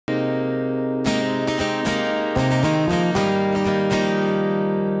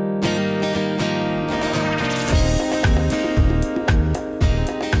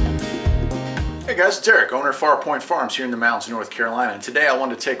guys, it's Derek, owner of Farpoint Farms here in the mountains of North Carolina, and today I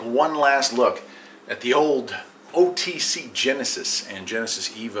want to take one last look at the old OTC Genisys and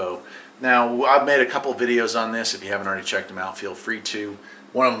Genisys Evo. Now, I've made a couple of videos on this. If you haven't already checked them out, feel free to.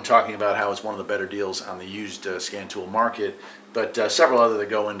 One of them talking about how it's one of the better deals on the used scan tool market, but several other that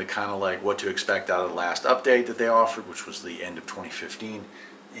go into kind of like what to expect out of the last update that they offered, which was the end of 2015.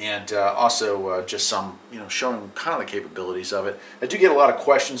 And also just some, showing kind of the capabilities of it. I do get a lot of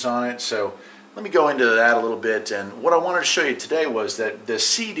questions on it, so let me go into that a little bit. And what I wanted to show you today was that the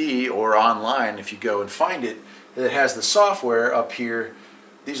CD, or online, if you go and find it, it has the software up here.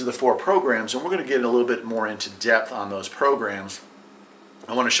 These are the 4 programs, and we're going to get a little bit more into depth on those programs.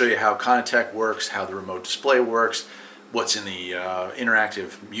 I want to show you how ContiTech works, how the remote display works, what's in the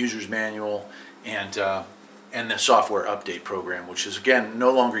interactive user's manual, and the software update program, which is again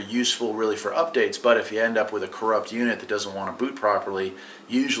no longer useful really for updates, but if you end up with a corrupt unit that doesn't want to boot properly,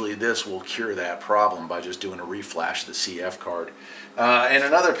 usually this will cure that problem by just doing a reflash of the CF card. And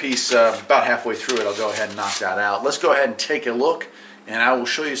another piece, about halfway through it, I'll go ahead and knock that out. Let's go ahead and take a look, and I will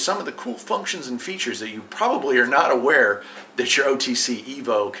show you some of the cool functions and features that you probably are not aware that your OTC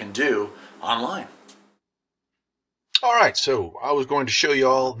Evo can do online. Alright, so I was going to show you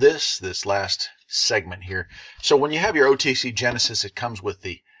all this last segment here. So when you have your OTC Genisys, it comes with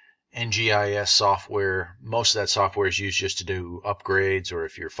the NGIS software. Most of that software is used just to do upgrades, or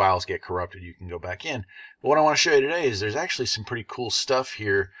if your files get corrupted, you can go back in. But what I want to show you today is there's actually some pretty cool stuff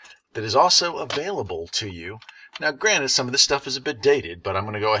here that is also available to you. Now, granted, some of this stuff is a bit dated, but I'm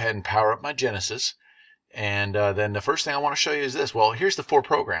going to go ahead and power up my Genisys. And then the first thing I want to show you is this. Well, here's the 4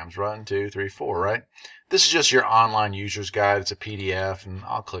 programs. 1, 2, 3, 4, right? This is just your online user's guide. It's a PDF, and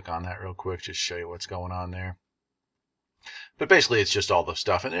I'll click on that real quick just to show you what's going on there. But basically, it's just all the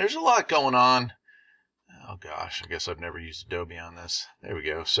stuff, and there's a lot going on. Oh gosh, I guess I've never used Adobe on this. There we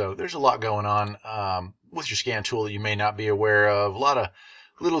go. So there's a lot going on with your scan tool that you may not be aware of. A lot of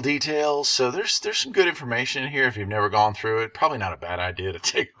little details. So there's some good information in here if you've never gone through it. Probably not a bad idea to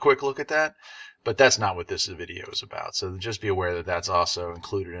take a quick look at that. But that's not what this video is about. So just be aware that that's also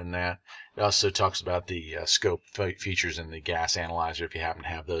included in that. It also talks about the scope features and the gas analyzer if you happen to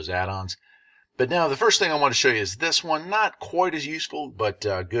have those add-ons. But now the first thing I want to show you is this one. Not quite as useful, but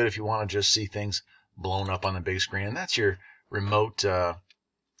good if you want to just see things blown up on the big screen. And that's your remote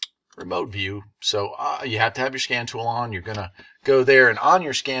view. So you have to have your scan tool on. You're going to go there, and on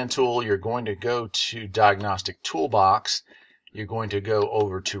your scan tool, you're going to go to Diagnostic Toolbox. You're going to go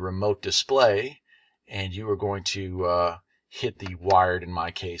over to Remote Display, and you are going to hit the wired, in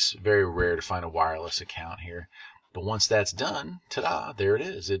my case. Very rare to find a wireless account here. But once that's done, ta-da, there it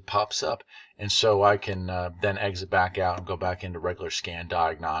is. It pops up. And so I can then exit back out and go back into regular scan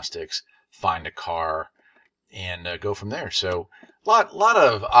diagnostics, find a car, and go from there. So a lot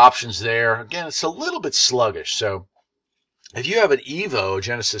of options there. Again, it's a little bit sluggish. So if you have an Evo,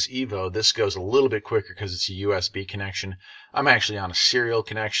 Genisys Evo, this goes a little bit quicker because it's a USB connection. I'm actually on a serial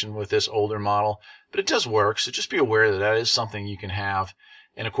connection with this older model, but it does work, so just be aware that that is something you can have.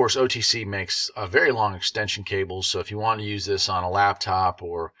 And of course, OTC makes a very long extension cables, so if you want to use this on a laptop,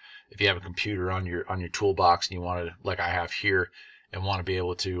 or if you have a computer on your toolbox and you want to, like I have here, and want to be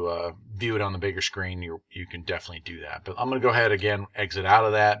able to view it on the bigger screen, you can definitely do that. But I'm going to go ahead again, exit out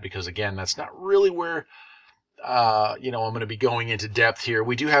of that, because again, that's not really where I'm going to be going into depth here.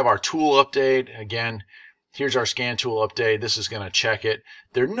 We do have our tool update. Again, here's our scan tool update. This is going to check it.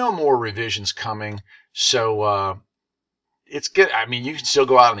 There are no more revisions coming, so it's good. I mean, you can still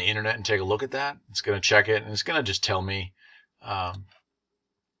go out on the internet and take a look at that. It's going to check it, and it's going to just tell me that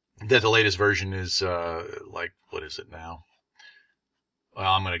the latest version is like, what is it now?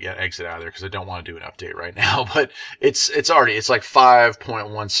 Well, I'm going to exit out of there because I don't want to do an update right now, but it's like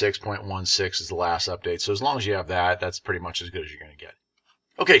 5.16.16 is the last update. So as long as you have that, that's pretty much as good as you're going to get.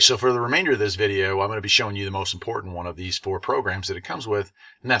 Okay, so for the remainder of this video, I'm going to be showing you the most important one of these 4 programs that it comes with,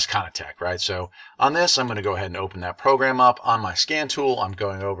 and that's ContiTech, right? So on this, I'm going to go ahead and open that program up. On my scan tool, I'm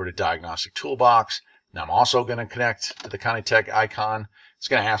going over to Diagnostic Toolbox. Now I'm also going to connect to the ContiTech icon. It's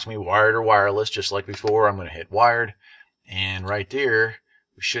going to ask me wired or wireless, just like before. I'm going to hit wired. And right there,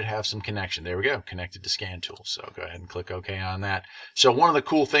 we should have some connection. There we go, connected to scan tool. So go ahead and click OK on that. So one of the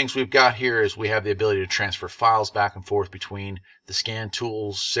cool things we've got here is we have the ability to transfer files back and forth between the scan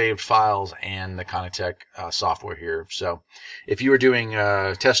tools, saved files, and the ContiTech software here. So if you were doing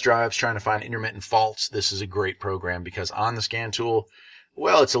test drives trying to find intermittent faults, this is a great program, because on the scan tool,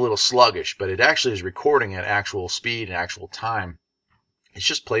 well, it's a little sluggish, but it actually is recording at actual speed and actual time. It's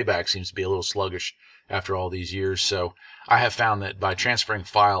just playback seems to be a little sluggish after all these years. So I have found that by transferring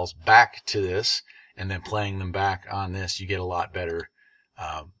files back to this and then playing them back on this, you get a lot better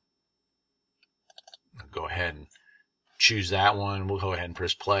I'll go ahead and choose that one. We'll go ahead and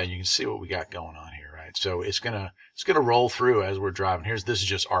press play, and you can see what we got going on here, right? So it's gonna roll through as we're driving. This is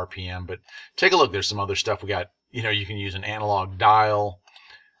just RPM, but take a look. There's some other stuff we got. You know, you can use an analog dial.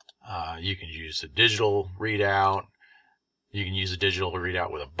 You can use a digital readout. You can use a digital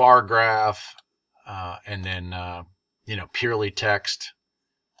readout with a bar graph, and then you know, purely text.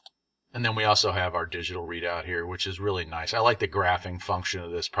 And then we also have our digital readout here, which is really nice. I like the graphing function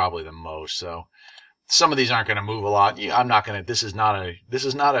of this probably the most. So some of these aren't going to move a lot. I'm not going to. This is not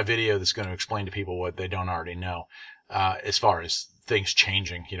a video that's going to explain to people what they don't already know. As far as things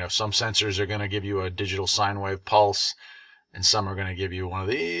changing, you know, some sensors are going to give you a digital sine wave pulse, and some are going to give you one of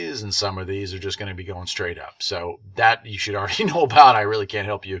these, and some of these are just going to be going straight up. So that you should already know about. I really can't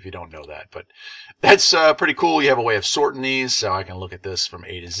help you if you don't know that, but that's pretty cool. You have a way of sorting these, so I can look at this from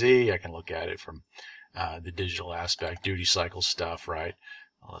A to Z. I can look at it from the digital aspect, duty cycle stuff, right?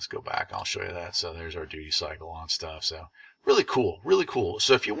 Well, let's go back. I'll show you that. So there's our duty cycle on stuff. So really cool, really cool.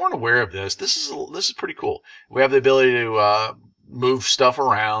 So if you weren't aware of this, this is pretty cool. We have the ability to move stuff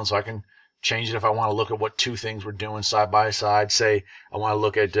around, so I can change it if I want to look at what two things we're doing side by side. Say I want to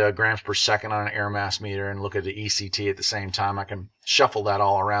look at grams per second on an air mass meter and look at the ECT at the same time. I can shuffle that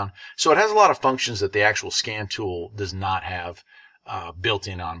all around. So it has a lot of functions that the actual scan tool does not have built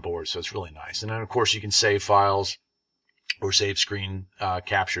in on board. So it's really nice. And then of course you can save files or save screen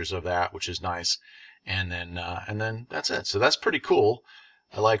captures of that, which is nice. And then that's it. So that's pretty cool.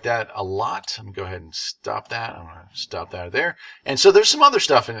 I like that a lot. I'm going to go ahead and stop that. I'm going to stop that there. And so there's some other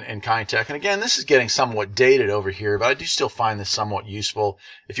stuff in ContiTech. And again, this is getting somewhat dated over here, but I do still find this somewhat useful.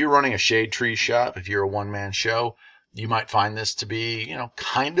 If you're running a shade tree shop, if you're a one-man show, you might find this to be, you know,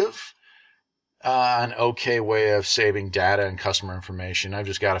 kind of an okay way of saving data and customer information. I've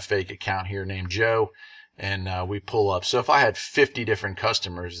just got a fake account here named Joe, and we pull up. So if I had 50 different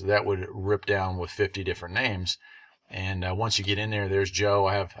customers, that would rip down with 50 different names. And once you get in there, there's Joe.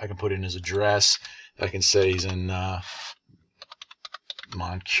 I can put in his address. I can say he's in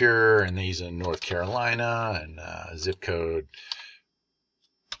Moncure, and he's in North Carolina, and zip code,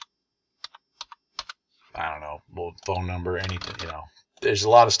 I don't know, well, phone number, anything, you know. There's a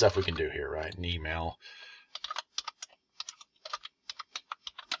lot of stuff we can do here, right? An email.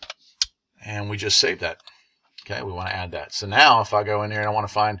 And we just saved that. Okay, we want to add that. So now if I go in there and I want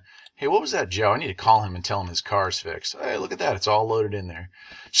to find, hey, what was that, Joe? I need to call him and tell him his car's fixed. Hey, look at that. It's all loaded in there.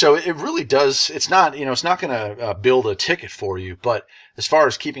 So it really does. It's not, you know, it's not going to build a ticket for you. But as far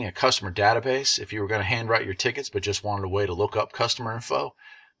as keeping a customer database, if you were going to handwrite your tickets but just wanted a way to look up customer info,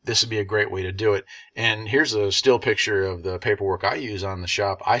 this would be a great way to do it. And here's a still picture of the paperwork I use on the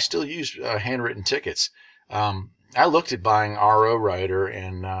shop. I still use handwritten tickets. I looked at buying RO Writer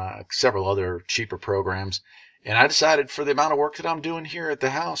and several other cheaper programs. And I decided for the amount of work that I'm doing here at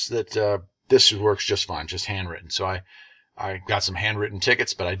the house that this works just fine, just handwritten. So I got some handwritten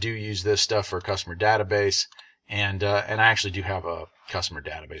tickets, but I do use this stuff for a customer database. And I actually do have a customer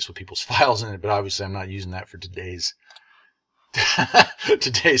database with people's files in it, but obviously I'm not using that for today's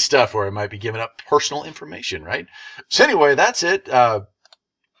stuff where I might be giving up personal information, right? So anyway, that's it. And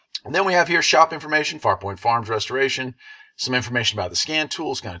then we have here shop information, Farpoint Farms Restoration. Some information about the scan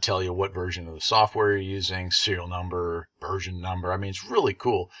tool. It's going to tell you what version of the software you're using, serial number, version number. I mean, it's really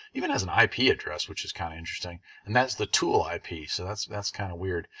cool. Even has an IP address, which is kind of interesting. And that's the tool IP, so that's kind of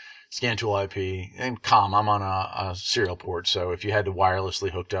weird. Scan tool IP and COM. I'm on a serial port, so if you had to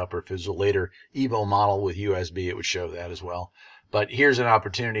wirelessly hooked up, or if it was a later Evo model with USB, it would show that as well. But here's an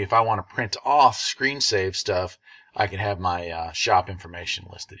opportunity. If I want to print off screen save stuff, I can have my shop information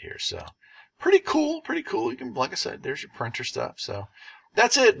listed here. So pretty cool, pretty cool. You can, like I said, there's your printer stuff. So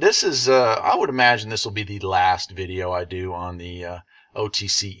that's it. This is, I would imagine this will be the last video I do on the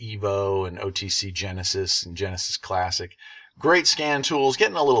OTC Evo and OTC Genisys and Genisys Classic. Great scan tools,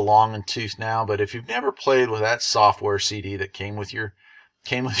 getting a little long in tooth now, but if you've never played with that software CD that came with your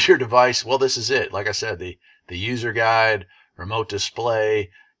device, well, this is it. Like I said, the user guide, remote display,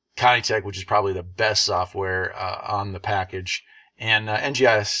 ContiTech, which is probably the best software on the package, and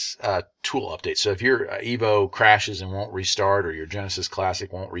NGIS tool updates. So if your Evo crashes and won't restart, or your Genisys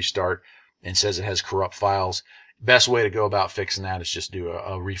Classic won't restart and says it has corrupt files, best way to go about fixing that is just do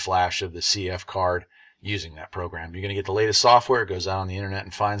a reflash of the CF card using that program. You're going to get the latest software. It goes out on the internet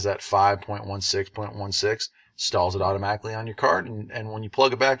and finds that 5.16.16, installs it automatically on your card, and when you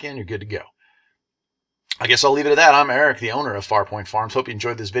plug it back in, you're good to go. I guess I'll leave it at that. I'm Eric, the owner of Farpoint Farms. Hope you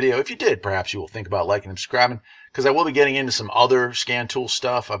enjoyed this video. If you did, perhaps you will think about liking and subscribing, because I will be getting into some other scan tool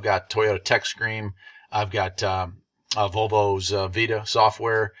stuff. I've got Toyota TechScreen. I've got Volvo's Vita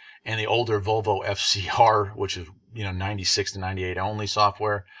software, and the older Volvo FCR, which is 96 to 98 only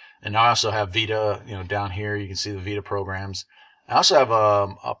software. And I also have Vita, down here. You can see the Vita programs. I also have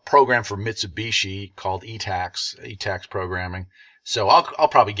a program for Mitsubishi called ETAX programming. So I'll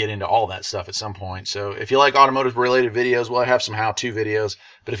probably get into all that stuff at some point. So if you like automotive related videos, well, I have some how-to videos.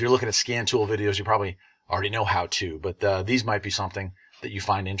 But if you're looking at scan tool videos, you probably already know how to. But these might be something that you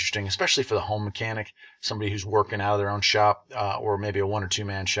find interesting, especially for the home mechanic, somebody who's working out of their own shop, or maybe a 1 or 2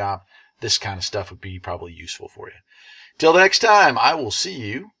 man shop. This kind of stuff would be probably useful for you. Till the next time, I will see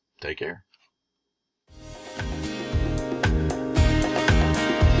you. Take care.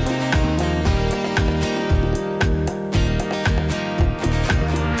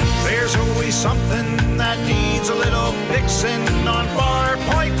 There's always something that needs a little fixing on Far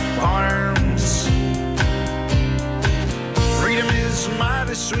Point Farms. Freedom is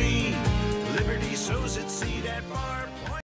mighty sweet.